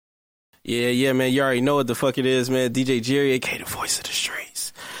Yeah, man. You already know what the fuck it is, man. DJ Jerry, aka the voice of the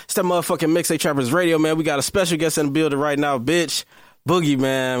streets. It's that motherfucking Mixtape Trappers Radio, man. We got a special guest in the building right now, bitch.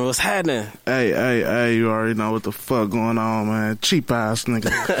 Boog3yMann, what's happening? Hey, you already know what the fuck going on, man. Cheap ass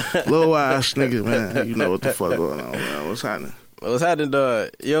nigga. Low ass nigga, man. You know what the fuck going on, man. What's happening? What's happening, dog?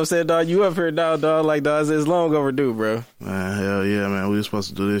 You know what I'm saying, dog? You up here now, dog. Like, dog, it's long overdue, bro. Man, hell yeah, man. We were supposed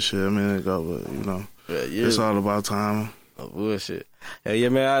to do this shit a minute ago, but, you know, it's all about time. Oh, bullshit. Hell yeah,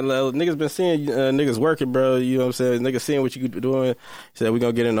 man. Niggas been seeing niggas working, bro. You know what I'm saying? Niggas seeing what you doing. Said we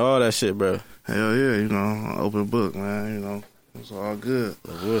gonna get into all that shit, bro. Hell yeah, you know, open book, man, you know. It's all good.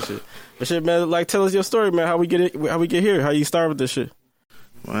 Oh, bullshit. But shit, man, like, tell us your story, man. How we get here? How you start with this shit?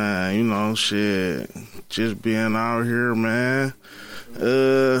 Man, you know, shit, just being out here, man.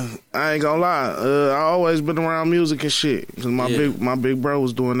 I ain't gonna lie. I always been around music and shit. Cause my big bro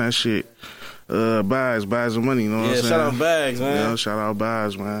was doing that shit. Bags of money, you know what I'm saying? Shout out Bags, man. Yeah, shout out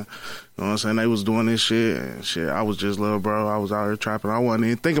Bags, man. You know what I'm saying? They was doing this shit and shit. I was just little bro. I was out here trapping. I wasn't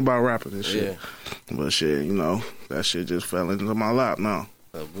even thinking about rapping and shit. Yeah. But shit, you know, that shit just fell into my lap now.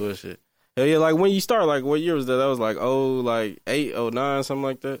 Oh, bullshit. Hell yeah, like when you start, like what year was that? That was like 8, 09, something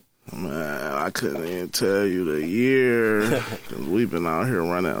like that? Man, I couldn't even tell you the year because we've been out here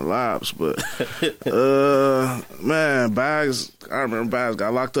running laps. But, man, Bags, I remember Bags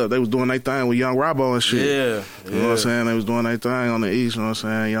got locked up. They was doing their thing with Young Robbo and shit. Yeah. You know what I'm saying? They was doing their thing on the East, you know what I'm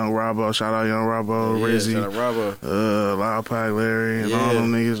saying? Young Robbo, shout out Young Robbo, Rizzy, shout out Robbo. Loud Pack Larry, and all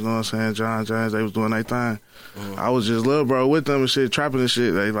them niggas, you know what I'm saying? John James, they was doing their thing. I was just little bro with them and shit, trapping and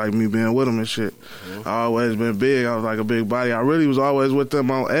shit. They like me being with them and shit. I always been big. I was like a big body. I really was always with them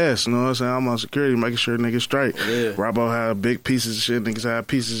on S, you know what I'm saying? I'm on security, making sure niggas straight. Yeah. Robbo had big pieces of shit. Niggas had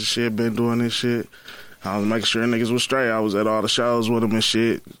pieces of shit, been doing this shit. I was making sure niggas was straight. I was at all the shows with them and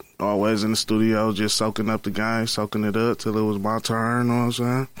shit. Always in the studio, just soaking up the game, soaking it up till it was my turn, you know what I'm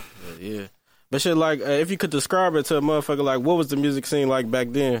saying? Yeah. But shit, like, if you could describe it to a motherfucker, like, what was the music scene like back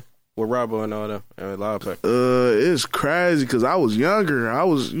then? With Robbo and all that, and Loud Pack. It's crazy because I was younger. I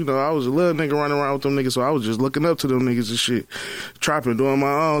was a little nigga running around with them niggas, so I was just looking up to them niggas and shit, trapping, doing my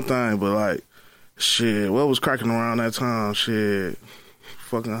own thing. But like, shit, what was cracking around that time? Shit,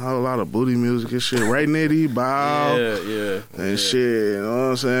 fucking a whole lot of booty music and shit. Ray Nitty, Bow, and shit. You know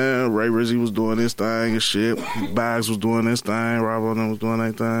what I'm saying? Ray Rizzy was doing this thing and shit. Bags was doing this thing. Robbo and them was doing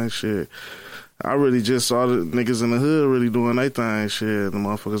that thing. Shit. I really just saw the niggas in the hood really doing their thing, shit, the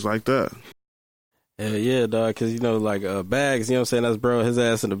motherfuckers like that. Hell yeah, dog, because, you know, like, Bags, you know what I'm saying, that's bro, his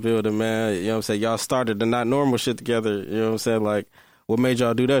ass in the building, man, you know what I'm saying, y'all started the Not Normal shit together, you know what I'm saying, like, what made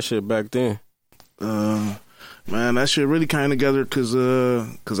y'all do that shit back then? Man, that shit really came together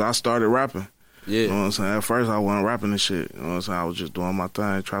because I started rapping. Yeah. You know what I'm saying? At first, I wasn't rapping and shit. You know what I'm saying? I was just doing my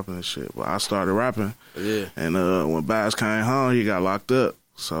thing, trapping and shit. But I started rapping. Yeah. And when Bags came home, he got locked up,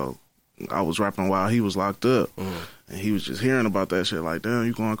 so I was rapping while he was locked up. And he was just hearing about that shit like, damn,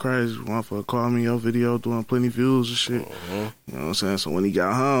 you going crazy. Motherfucker called me your video doing plenty views and shit. You know what I'm saying? So when he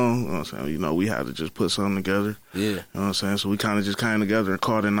got home, you know what I'm saying, you know, we had to just put something together. Yeah. You know what I'm saying? So we kind of just came together and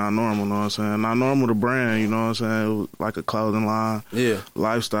called it Not Normal, you know what I'm saying? Not Normal, the brand, you know what I'm saying? It was like a clothing line. Yeah.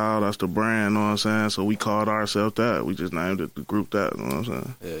 Lifestyle, that's the brand, you know what I'm saying? So we called ourselves that. We just named it the group that, you know what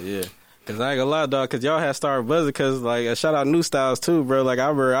I'm saying? Yeah. Cause I ain't gonna lie, dog, cause y'all had started buzzing, cause like, shout out New Styles too, bro. Like, I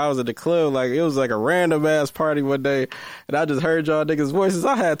remember I was at the club, like, it was like a random ass party one day, and I just heard y'all niggas' voices.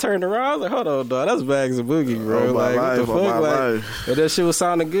 I had turned around, I was like, hold on, dog, that's Bags and Boogie, bro. Like, what the fuck? Like, and that shit was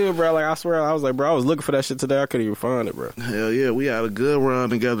sounding good, bro. Like, I swear, I was like, bro, I was looking for that shit today, I couldn't even find it, bro. Hell yeah, we had a good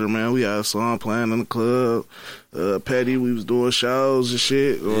run together, man. We had a song playing in the club. Petty, we was doing shows and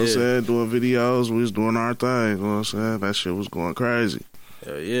shit, you know what I'm saying? Doing videos, we was doing our thing, you know what I'm saying? That shit was going crazy.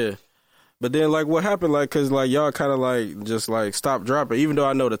 Hell yeah. But then, like, what happened, like, because, like, y'all kind of, like, just, like, stopped dropping, even though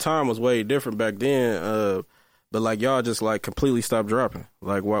I know the time was way different back then, but, like, y'all just, like, completely stopped dropping.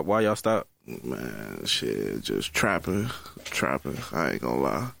 Like, why y'all stopped? Man, shit, just trapping. I ain't gonna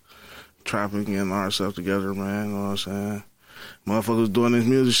lie. Trapping, getting ourselves together, man, you know what I'm saying? Motherfuckers doing this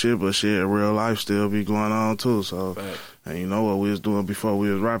music shit, but shit, real life still be going on, too, so. Right. And you know what we was doing before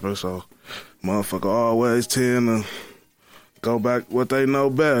we was rapping, so. Motherfucker always tend to go back what they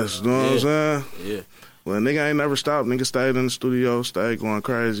know best, you know what I'm saying? Yeah. Well, nigga ain't never stopped. Nigga stayed in the studio, stayed going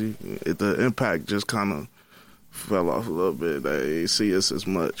crazy. The impact just kind of fell off a little bit. They ain't see us as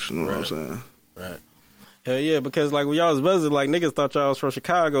much, you know what I'm saying? Right. Hell yeah, because like when y'all was buzzing, like niggas thought y'all was from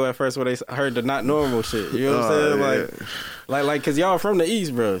Chicago at first when they heard the Not Normal shit. You know what I'm saying? Yeah. Like, cause y'all from the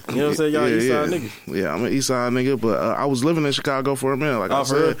East, bro. You know what I'm saying? Y'all East Side niggas. Yeah, I'm an East Side nigga, but I was living in Chicago for a minute. Like I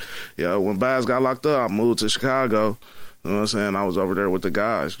said, when Bags got locked up, I moved to Chicago. You know what I'm saying? I was over there with the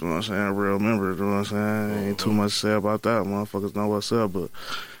guys. You know what I'm saying? Real member. You know what I'm saying? Ain't too much to say about that. Motherfuckers know what's up, but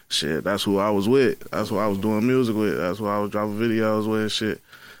shit, that's who I was with. That's who I was doing music with. That's who I was dropping videos with and shit.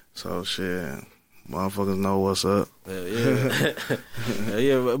 So shit, motherfuckers know what's up. Yeah.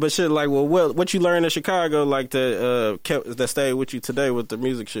 Yeah, but shit, like, well, what you learned in Chicago, like, that stayed with you today with the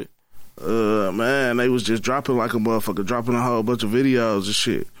music shit? Man, they was just dropping like a motherfucker, dropping a whole bunch of videos and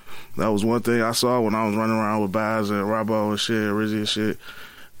shit. That was one thing I saw when I was running around with Baz and Robbo and shit, Rizzy and shit.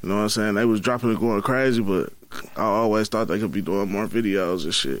 You know what I'm saying? They was dropping and going crazy, but I always thought they could be doing more videos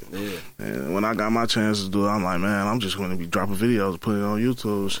and shit. Yeah. And when I got my chance to do it, I'm like, man, I'm just going to be dropping videos, putting it on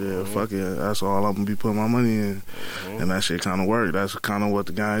YouTube. Shit, fuck it. That's all I'm going to be putting my money in. And that shit kind of worked. That's kind of what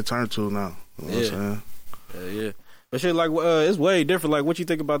the guy turned to now. You know what I'm saying? Yeah. But shit, like, it's way different. Like, what you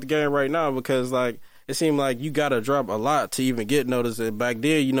think about the game right now? Because, like, it seemed like you got to drop a lot to even get noticed. And back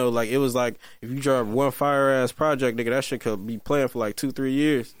then, you know, like, it was like, if you drop one fire-ass project, nigga, that shit could be playing for, like, 2-3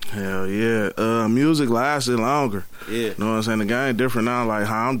 years. Hell yeah. Music lasted longer. Yeah. You know what I'm saying? The game different now. Like,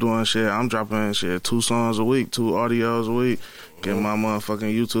 how I'm doing shit, I'm dropping shit 2 songs a week, 2 audios a week. Getting my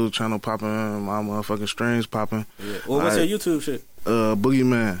motherfucking YouTube channel popping, my motherfucking streams popping. Yeah. Well, what's your YouTube shit?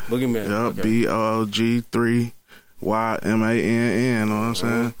 Boog3yMann. Boog3yMann. Yup, okay. Boog3yMann, you know what I'm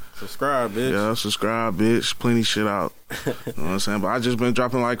saying? Subscribe, bitch. Yeah, subscribe, bitch. Plenty shit out. You know what I'm saying? But I just been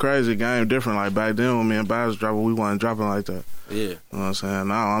dropping like crazy. Game different. Like back then when me and Baz was dropping, we wasn't dropping like that. Yeah. You know what I'm saying?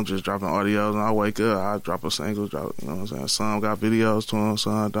 Now I'm just dropping audios and I wake up, I drop a single, you know what I'm saying? Some got videos to them,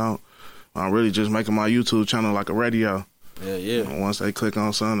 some don't. I'm really just making my YouTube channel like a radio. Yeah, yeah. And once they click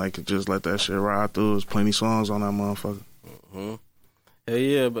on something, they can just let that shit ride through. There's plenty songs on that motherfucker. Mm-hmm.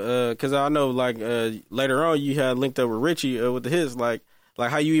 Yeah, but cause I know like later on you had linked up with Richie with the hits. Like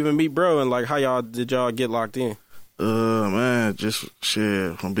how you even meet bro, and like how did y'all get locked in? Man, just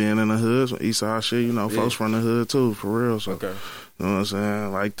shit from being in the hood, some East Side shit. You know, folks from the hood too, for real. So, okay. You know what I'm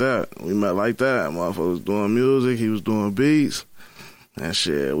saying? Like that, we met like that. Motherfucker was doing music, he was doing beats, and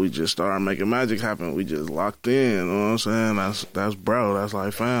shit. We just started making magic happen. We just locked in. You know what I'm saying? That's bro. That's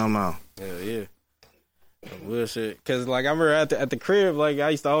like fam now. Yeah. Bullshit. Cause like I remember at the crib, like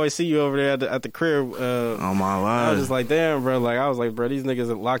I used to always see you over there at the crib. On my life. I was just like, damn, bro. Like I was like, bro, these niggas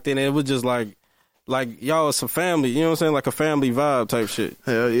are locked in. And it was just like y'all was some family. You know what I'm saying? Like a family vibe type shit.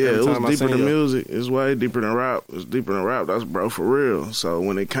 Hell yeah, it was deeper than music. It's way deeper than rap. It's deeper than rap. That's bro for real. So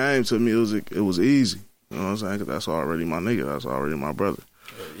when it came to music, it was easy. You know what I'm saying? Cause that's already my nigga. That's already my brother.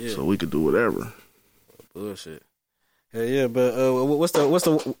 Yeah. So we could do whatever. Bullshit. Yeah, but what's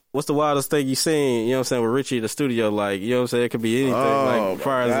the wildest thing you seen, you know what I'm saying, with Richie in the studio? Like, you know what I'm saying, it could be anything. Like, as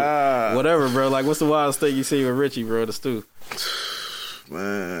far as whatever, bro. Like, what's the wildest thing you seen with Richie, bro, in the studio?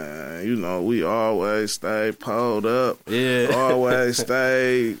 Man, you know, we always stay pulled up. Yeah. Always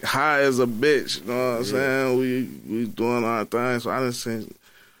stay high as a bitch. You know what I'm saying? We doing our thing. So I done seen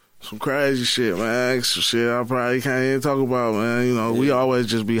some crazy shit, man. Some shit I probably can't even talk about, man. You know, we always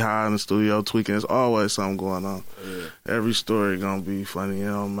just be high in the studio tweaking. There's always something going on. Yeah. Every story gonna be funny. It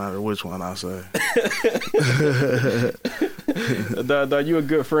don't matter which one I say. Dog, you a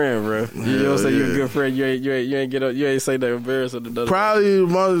good friend, bro. You know what I'm saying? You a good friend. You ain't say that embarrassing. Probably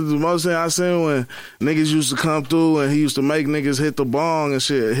the most thing I seen when niggas used to come through and he used to make niggas hit the bong and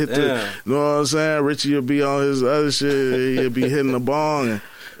shit. You know what I'm saying? Richie would be on his other shit. He'd be hitting the bong and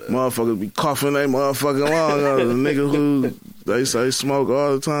motherfuckers be coughing they motherfucking lung. The nigga who they say smoke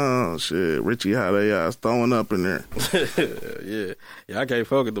all the time. Shit, Richie had they ass throwing up in there. yeah, I can't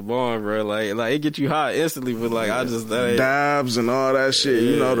fuck with the barn, bro. Like it get you hot instantly, but like I just dabs and all that shit.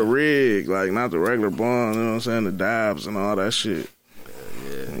 You know the rig, like not the regular barn. You know what I'm saying? The dabs and all that shit.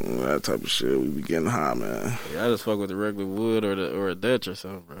 That type of shit, we be getting high, man. Yeah, I just fuck with the regular wood or a Dutch or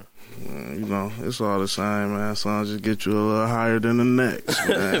something, bro. You know, it's all the same, man. Some just get you a little higher than the next,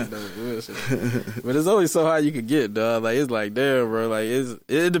 man. But it's only so high you can get, dog. Like it's like, damn, bro. Like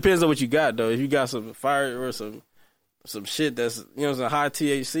it depends on what you got, though. If you got some fire or some shit that's, you know, some high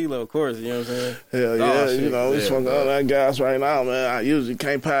THC level, of course. You know what I'm saying? Hell yeah, you know, we smoking all that gas right now, man. I usually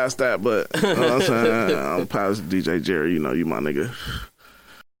can't pass that, but you know what I'm saying? I'm past DJ Jerry. You know, you my nigga.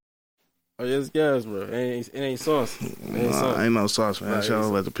 Oh, yeah, it's gas, bro. It ain't sauce. Ain't no sauce, man. Nah, Shout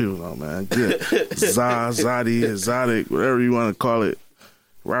out, let the people know, man. Good. Zadi, exotic, whatever you want to call it.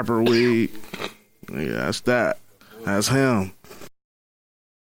 Rapper weed. Yeah, that's that. That's him.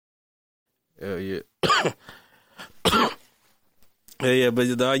 Hell yeah. Yeah,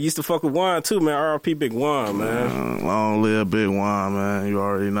 but I used to fuck with Juan too, man. R.I.P. Big Juan, man. Long live Big Juan, man. You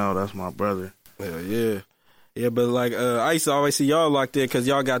already know that's my brother. Hell yeah. Yeah, but like I used to always see y'all locked in because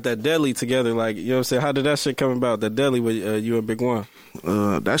y'all got that deli together. Like, you know what I'm saying? How did that shit come about? That deli with you and Big Juan?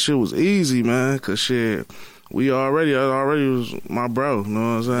 That shit was easy, man. Cause shit, that already was my bro. You know what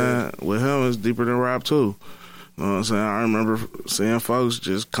I'm saying? Yeah. With him, it's deeper than rap too. You know what I'm saying? I remember seeing folks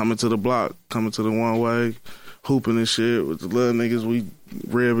just coming to the block, coming to the one way, hooping and shit with the little niggas. We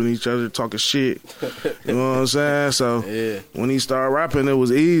ribbing each other, talking shit. You know what I'm saying? So when he started rapping, it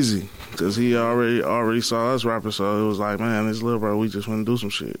was easy because he already saw us rapping. So it was like, man, this little bro, we just want to do some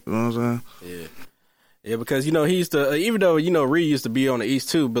shit. You know what I'm saying? Yeah. Yeah, because, he used to, even though, Ree used to be on the East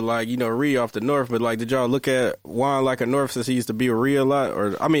too, but like, Ree off the North, but like, did y'all look at Juan like a North since he used to be a Ree a lot?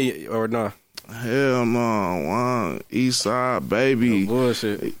 Or no? Hell no, Juan, East Side baby. No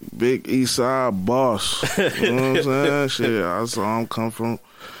bullshit. Big East Side boss. You know what I'm saying? Shit, I saw him come from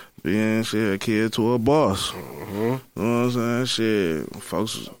being, a kid to a boss. Mm-hmm. You know what I'm saying? Shit,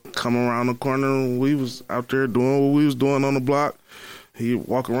 folks was coming around the corner, we was out there doing what we was doing on the block. He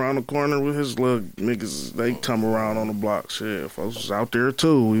walk around the corner with his little niggas. They come around on the block. Shit, folks was out there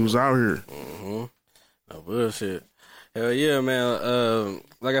too. We was out here. Mm-hmm. No bullshit. Hell yeah, man.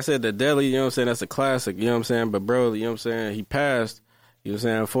 Like I said, the Deli, you know what I'm saying? That's a classic, you know what I'm saying? But bro, you know what I'm saying? He passed, you know what I'm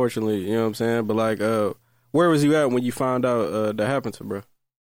saying? Unfortunately, you know what I'm saying? But like, where was you at when you found out that happened to bro?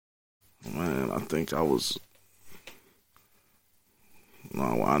 Man, I think I was.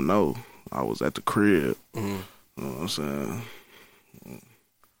 No, I know. I was at the crib. Mm-hmm. You know what I'm saying?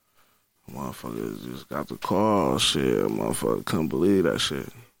 Motherfucker just got the call, shit. Motherfucker couldn't believe that shit.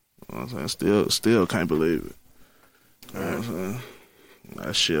 You know what I'm saying? Still can't believe it. You know what I'm saying?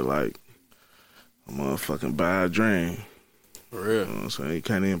 That shit like a motherfucking bad dream. For real. You know what I'm saying? You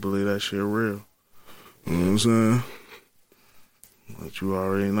can't even believe that shit real. You know what I'm saying? But you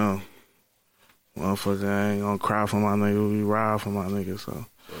already know. Motherfucker ain't gonna cry for my nigga, we ride for my nigga, so.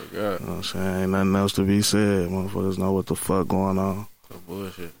 Oh, God. You know what I'm saying? Ain't nothing else to be said. Motherfuckers know what the fuck going on. No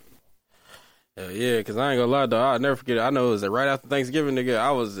bullshit. Yeah, because I ain't gonna lie, though. I'll never forget it. I know it was right after Thanksgiving, nigga.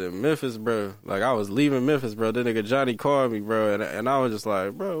 I was in Memphis, bro. Like, I was leaving Memphis, bro. That nigga Johnny called me, bro. And I was just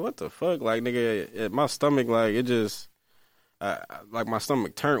like, bro, what the fuck? Like, nigga, my stomach, like, it just, like, my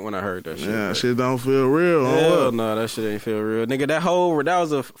stomach turned when I heard that shit. Yeah, bro. Shit don't feel real. Hell no, that shit ain't feel real. Nigga, that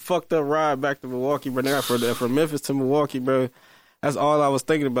was a fucked up ride back to Milwaukee, bro. Nigga, from Memphis to Milwaukee, bro. That's all I was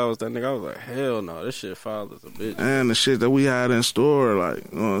thinking about was that nigga. I was like, hell no, this shit foul as a bitch. And the shit that we had in store,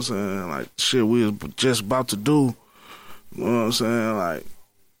 like, you know what I'm saying? Like, shit we was just about to do. You know what I'm saying? Like,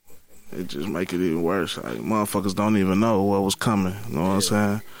 it just make it even worse. Like, motherfuckers don't even know what was coming. You know what I'm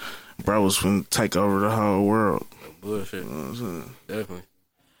saying? Bro was finna take over the whole world. No bullshit. You know what I'm saying? Definitely.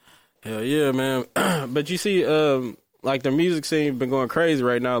 Hell yeah, man. But you see, like, the music scene been going crazy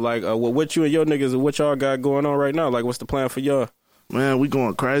right now. Like, what you and your niggas, what y'all got going on right now? Like, what's the plan for y'all? Man, we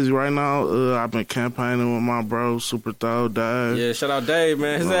going crazy right now. I've been campaigning with my bro, Super Throw Dave. Yeah, shout out Dave,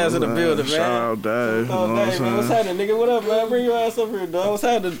 man. His ass in the building, man. Shout out Dave. Shout out Dave, man. What's happening, nigga? What up, man? Bring your ass up here, dog. What's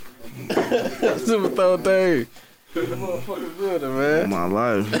happening? Super Throw Dave. The motherfucking building, man. My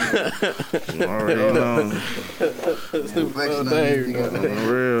life. You already know. Super Throw Dave.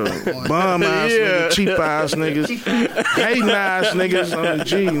 Real. Bum ass niggas, cheap ass niggas, hating ass niggas on the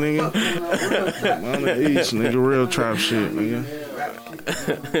G, nigga. On the East, nigga. Real trap shit, nigga.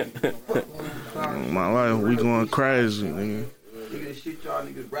 My life, we going crazy, nigga. Shit y'all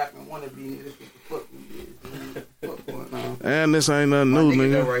niggas rapping wanna be niggas. What the fuck going on? And this ain't nothing new,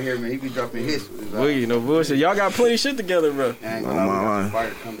 nigga. Right here, man. He be dropping hits. Boogie, no bullshit. Y'all got plenty shit together, bro. My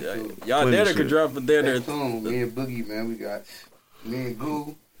life. Y'all there could drop a dinner. Me and Boog3y, man, we got me and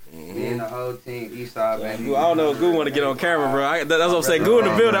Goo. Me and the whole team, East Side, man. I don't know if Goo want to get on camera, bro. That's what I'm saying. Goo in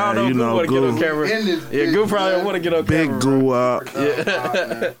the building. I don't know if Goo want to get on camera. Yeah, Goo probably don't want to get on camera. Big Goo up.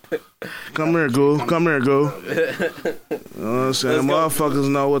 Yeah. Come here, Goo. Come here, Goo. You know what I'm saying? Motherfuckers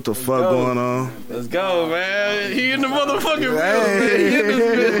know what the fuck going on. Let's go, man. He in the motherfucking building. He in this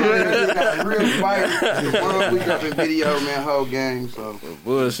bitch, man. We got real fight. We dropping video, man, whole game. So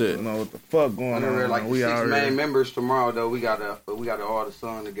bullshit. You know what the fuck going on? Like we 6 main members tomorrow, though. We got all the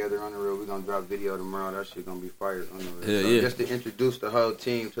song together on the real. We gonna drop video tomorrow. That shit gonna be fire on the real. Yeah, Just to introduce the whole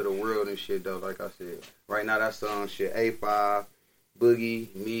team to the world and shit, though. Like I said, right now that song shit. A5,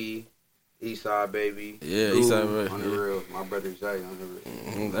 Boog3y, me. Eastside baby. Yeah, Eastside baby. On the real. My brother Zay on the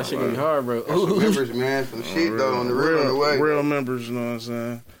real. That shit gonna be hard, bro. Some members, man. Some shit, though, on the real. On the way. Real members, you know what I'm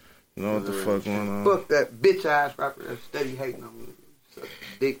saying? You know what the fuck going on. Fuck that bitch ass rapper that's steady hating on me. Such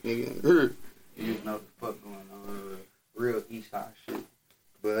a dick nigga. You just know what the fuck going on. Real Eastside shit.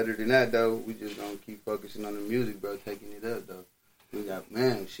 But other than that, though, we just gonna keep focusing on the music, bro. Taking it up, though. We got,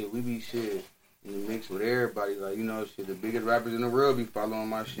 man, shit. We be shit. In the mix with everybody, like, you know, shit, the biggest rappers in the world be following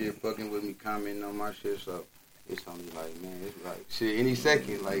my shit, fucking with me, commenting on my shit, so it's only like, man, it's like, shit, any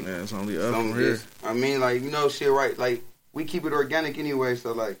second, like, yeah, it's only up from here. I mean, like, you know, shit, right, like, we keep it organic anyway,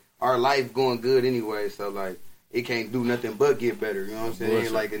 so, like, our life going good anyway, so, like, it can't do nothing but get better, you know what I'm saying? It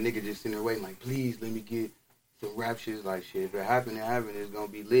ain't like a nigga just sitting there waiting, like, please let me get the rap shit's like, shit, if it happen, it happen. It's gonna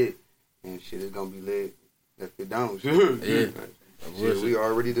be lit. And shit, it's gonna be lit if it don't. Yeah. Shit, we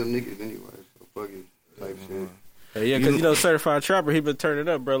already them niggas anyway, so fuck it. Type shit. Yeah, because, Certified Trapper, he been turning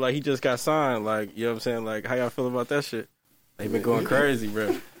up, bro. Like, he just got signed. Like, you know what I'm saying? Like, how y'all feel about that shit? He been going crazy,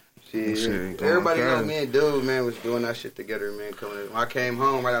 bro. Shit. Everybody know me and dude, man, was doing that shit together, man. When I came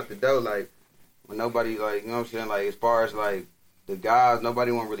home right out the door, like, when nobody, like, you know what I'm saying? Like, as far as, like, the guys,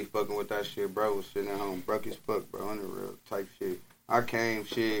 nobody wasn't really fucking with that shit, bro. Was sitting at home, broke as fuck, bro, on the real type shit. I came,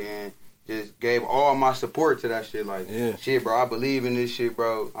 shit, and just gave all my support to that shit. Like, shit, bro, I believe in this shit,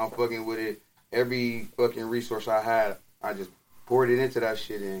 bro. I'm fucking with it. Every fucking resource I had, I just poured it into that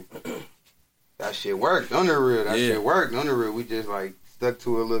shit, and that shit worked on the real. That shit worked on the real. We just, like, stuck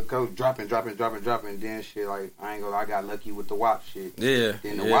to a little coach, dropping. Then shit, like, I got lucky with the WAP shit. Yeah.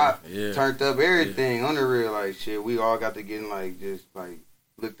 Then the WAP turned up everything on the real. Like, shit, we all got to get, like, just, like,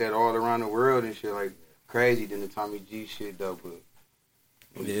 looked at all around the world and shit, like, crazy than the Tommy G shit, though, but.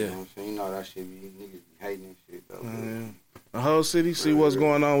 You know what I'm saying? You know that shit be, niggas be hating that shit, though. The whole city see what's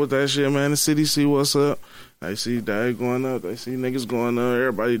going on with that shit, man. The city see what's up. They see Dave going up. They see niggas going up.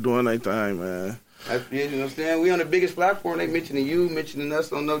 Everybody doing their thing, man. You know what I'm saying? We on the biggest platform. They mentioning you, mentioning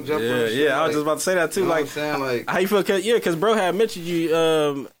us on No Jumper. Yeah, I was just about to say that, too. You know like, what I'm saying? Like, how you feel? Because bro had mentioned you, you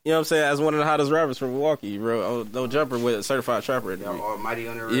know what I'm saying, as one of the hottest rappers from Milwaukee, bro. No Jumper with a Certified Trapper. Almighty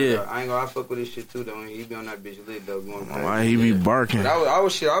on the road. Yeah. I ain't gonna fuck with this shit, too, though. He be on that bitch lit, though. Going why he be barking? I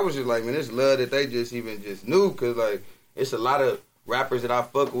was just like, man, it's love that they just knew, because, like, it's a lot of rappers that I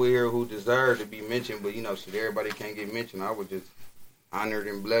fuck with here who deserve to be mentioned, but, you know, shit, everybody can't get mentioned. I was just honored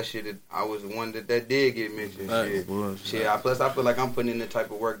and blessed shit that I was the one that did get mentioned. Plus I feel like I'm putting in the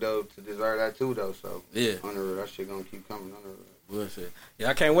type of work, though, to deserve that, too, though. So, on the road, that shit gonna keep coming on the road. Bullshit. Yeah,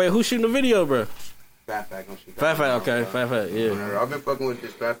 I can't wait. Who's shooting the video, bro? Fat Fat gonna shoot. Fat Fat, okay. Fat Fat, yeah. I've been fucking with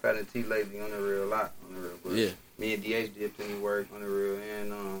this Fat Fat and T lately on the real a lot. On the real, but me and DH did plenty work on the real,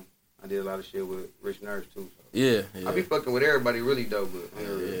 and I did a lot of shit with Rich Nerves too. So. Yeah. I be fucking with everybody really though, but on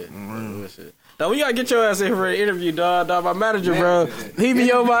the real. Now we gotta get your ass in here for an interview, dog. My manager, bro, he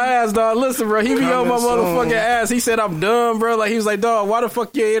be on my ass, dog. Listen, bro, he be on my motherfucking ass. He said I'm dumb, bro. Like he was like, dog, why the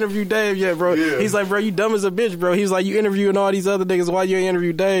fuck you ain't interview Dave yet, bro? Yeah. He's like, bro, you dumb as a bitch, bro. He's like, you interviewing all these other niggas, why you ain't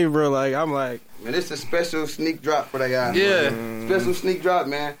interview Dave, bro? Like I'm like, man, it's a special sneak drop for that guy. Yeah, special sneak drop,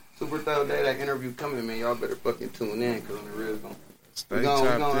 man. Super thorough day, that interview coming, man. Y'all better fucking tune in, cause on the real, we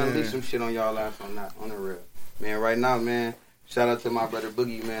gonna unleash some shit on y'all ass on that, on the real. Man, right now, man, shout out to my brother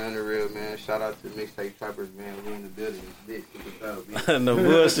Boog3yMann on the real, man. Shout out to Mixtape Trappers, man. We in the building. No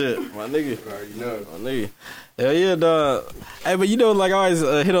bullshit. My nigga. You already know. My nigga. Hell yeah, dog. Hey, but you know, like, I always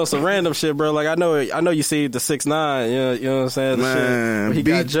hit on some random shit, bro. Like, I know you see the 6ix9ine, you know what I'm saying? The man, shit he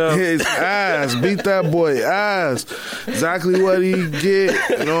beat got his ass. Beat that boy ass. Exactly what he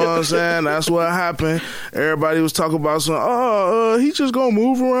get. You know what I'm saying? That's what happened. Everybody was talking about some, he just gonna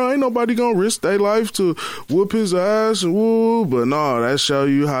move around. Ain't nobody gonna risk their life to whoop his ass and woo. But no, that show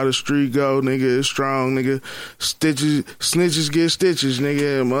you how the street go, nigga. It's strong, nigga. Snitches get stitches,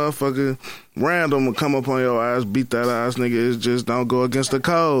 nigga. Motherfucker. Random will come up on your ass, beat that ass, nigga. It just don't go against the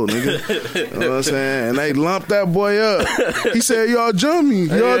code, nigga. You know what I'm saying? And they lumped that boy up. He said, y'all jump me.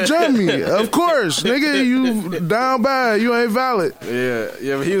 Y'all jump me. Of course, nigga, you down bad. You ain't valid.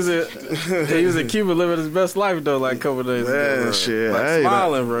 Yeah, but he was in Cuba living his best life, though, like a couple days ago. Bro. Shit. Like, hey,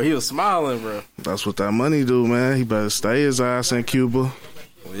 smiling, bro. He was smiling, bro. That's what that money do, man. He better stay his ass in Cuba.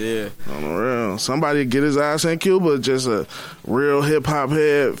 Yeah. On the real. Somebody get his ass in Cuba, just a real hip-hop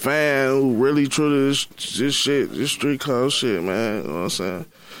head fan who really true to this shit, this street code shit, man. You know what I'm saying?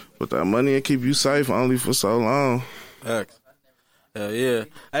 But that money will keep you safe only for so long. Heck. Hell yeah.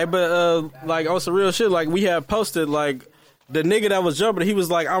 Hey, but, like, on some real shit, like, we have posted, like, the nigga that was jumping, he was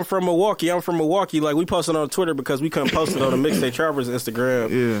like, I'm from Milwaukee. Like, we posted on Twitter because we couldn't post it on the Mixtape Trappers Instagram.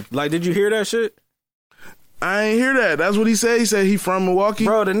 Yeah. Like, did you hear that shit? I ain't hear that. That's what he said. He said he from Milwaukee.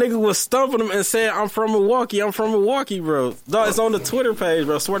 Bro, the nigga was stumping him and said, I'm from Milwaukee, bro. Dog, it's on the Twitter page,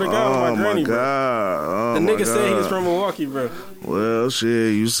 bro. Swear to God, my granny, bro. Oh, the nigga said he was from Milwaukee, bro. Well,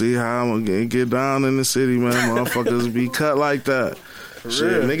 shit, you see how I'm gonna get down in the city, man. Motherfuckers be cut like that.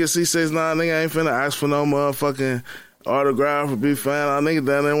 Shit, nigga C6ix9ine, nigga ain't finna ask for no motherfucking autograph or be fan. Our nigga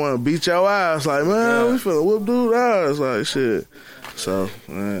down there wanna beat your ass. Like, man, we finna whoop dude ass. Like, shit. So,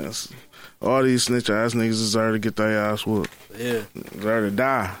 man, all these snitch ass niggas deserve to get their ass whooped. Yeah. Deserve to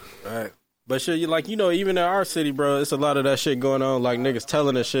die. Right. But shit, like, you know, even in our city, bro, it's a lot of that shit going on, like niggas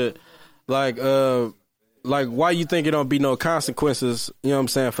telling us shit. Like, why you think it don't be no consequences, you know what I'm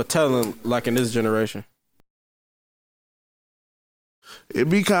saying, for telling, like, in this generation? it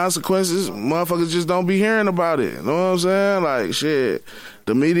be consequences. Motherfuckers just don't be hearing about it. You know what I'm saying? Like, shit,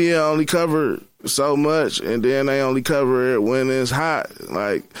 the media only cover so much, and then they only cover it when it's hot.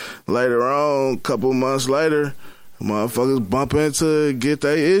 Like, later on, a couple months later, motherfuckers bump into it, get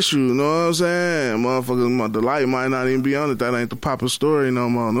their issue. You know what I'm saying? Motherfuckers, the light might not even be on it. That ain't the popular story no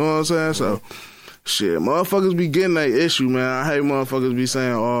more. You know what I'm saying? So, shit, motherfuckers be getting their issue, man. I hate motherfuckers be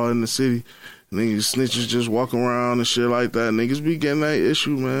saying, oh, in the city, niggas, snitches just walking around and shit like that. Niggas be getting that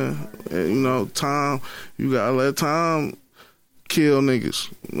issue, man. And, you know, time, you gotta let time kill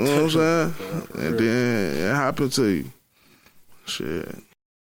niggas. You know what I'm saying? And then it happen to you. Shit.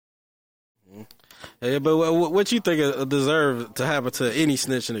 Yeah, but what you think deserve to happen to any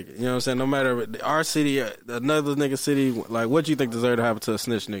snitch nigga? You know what I'm saying? No matter our city, another nigga city, like, what you think deserve to happen to a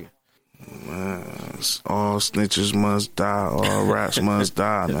snitch nigga? Man, all snitches must die. All rats must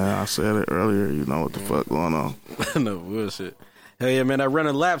die, man. I said it earlier. You know what the fuck going on. No bullshit. Hell yeah, man. I'm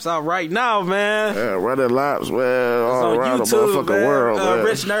running laps out right now, man. Yeah, running laps, man. All around the motherfucking world, man.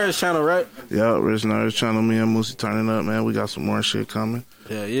 Rich Nerds channel, right? Yeah, Rich Nerds channel. Me and Moosey turning up, man. We got some more shit coming.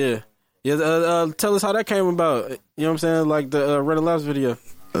 Yeah, yeah. Yeah, tell us how that came about. You know what I'm saying? Like the running laps video.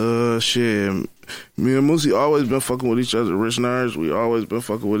 Shit. Me and Moosey always been fucking with each other. Rich Nerds, we always been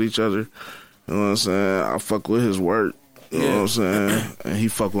fucking with each other. You know what I'm saying? I fuck with his work. You know what I'm saying? And he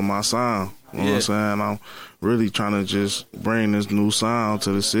fuck with my sound. You know what I'm saying? I'm really trying to just bring this new sound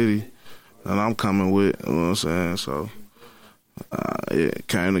to the city that I'm coming with. You know what I'm saying? So it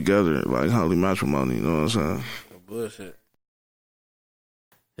came together like holy matrimony. You know what I'm saying? No bullshit.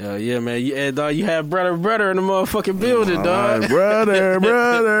 Yeah, man. You had brother in the motherfucking building, dog. Right,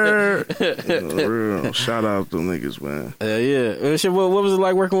 brother. Real. Shout out to them niggas, man. Yeah. Shit, what was it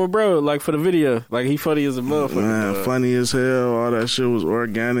like working with bro? Like for the video, like he funny as a motherfucker. Man, funny as hell. All that shit was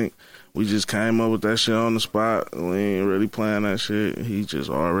organic. We just came up with that shit on the spot. We ain't really playing that shit. He just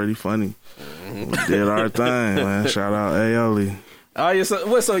already funny. We did our thing, man. Shout out Aioli. Oh, yeah,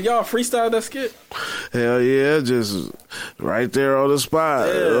 so y'all freestyle that skit? Hell yeah, just right there on the spot.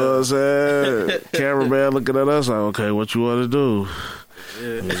 Yeah. You know what I'm saying? Cameraman looking at us like, okay, what you want to do?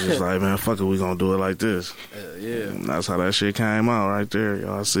 Yeah. It's just like, man, fuck it, we gonna do it like this. Yeah. And that's how that shit came out right there.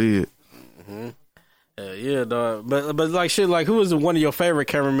 Y'all see it. Mm-hmm. Yeah, dog. But like shit, like who was one of your favorite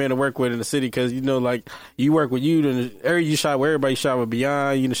cameramen to work with in the city? Because you know, like you work with you shot with everybody. You shot with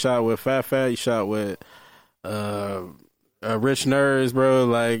Beyond. You shot with Fat. You shot with Rich Nerds, bro.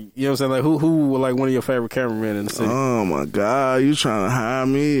 Like, you know what I'm saying? Like who was like one of your favorite cameramen in the city? Oh my God, you trying to hire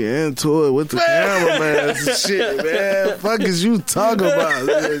me into it with the cameraman and shit, man? Fuck is you talking about,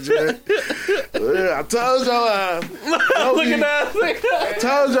 man? I told y'all I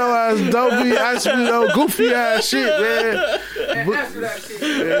told y'all I don't be asking me no goofy ass shit, man. Answer that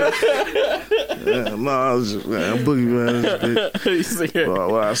shit. Yeah, no, I was just, man,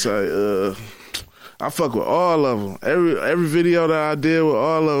 Boog3yMann. What I say, I fuck with all of them. Every video that I did with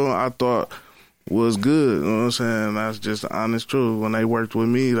all of them, I thought was good. You know what I'm saying? That's just the honest truth. When they worked with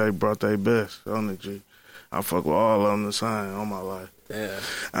me, they brought their best on the G. I fuck with all of them the same all my life. Yeah.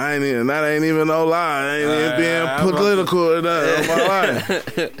 That ain't even no lie. I ain't even being political or nothing all my life.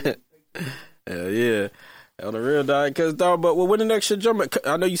 Hell yeah. On the real, dog. Cause dog, but when the next shit jump?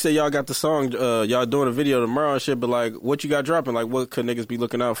 I know you said y'all got the song, y'all doing a video tomorrow and shit, but like, what you got dropping? Like, what could niggas be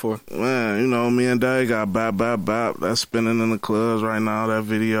looking out for? Man, you know, me and Dave got Bop Bop Bop. That's spinning in the clubs right now. That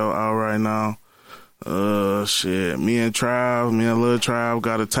video out right now. Shit. Me and Lil Tribe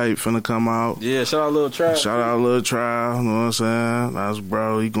got a tape finna come out. Yeah, shout out Lil Tribe. Shout out Lil Tribe, you know what I'm saying? That's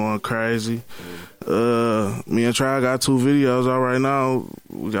bro, he going crazy. Me and Tribe got 2 videos out right now.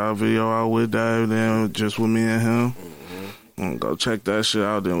 We got a video out with Dave, then just with me and him. Mm-hmm. Go check that shit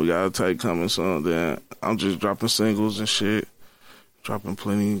out. Then we got a tape coming soon. Then I'm just dropping singles and shit. Dropping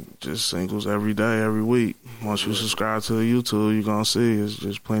plenty just singles every day, every week. Once you subscribe to the YouTube, you're gonna see it's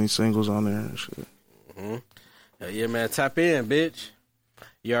just plenty singles on there and shit. Mm-hmm. Yeah, man, tap in, bitch.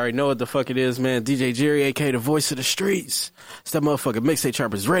 You already know what the fuck it is, man. DJ Jerry, a.k.a. the voice of the streets. It's that motherfucking Mixtape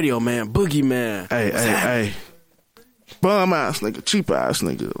Choppers Radio, man. Boog3yMann. Hey. Bum ass nigga, cheap ass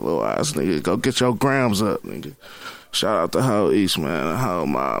nigga, low ass nigga. Go get your grams up, nigga. Shout out to Whole East, man. Whole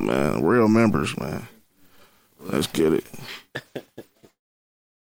Mob, man. Real members, man. Let's get it.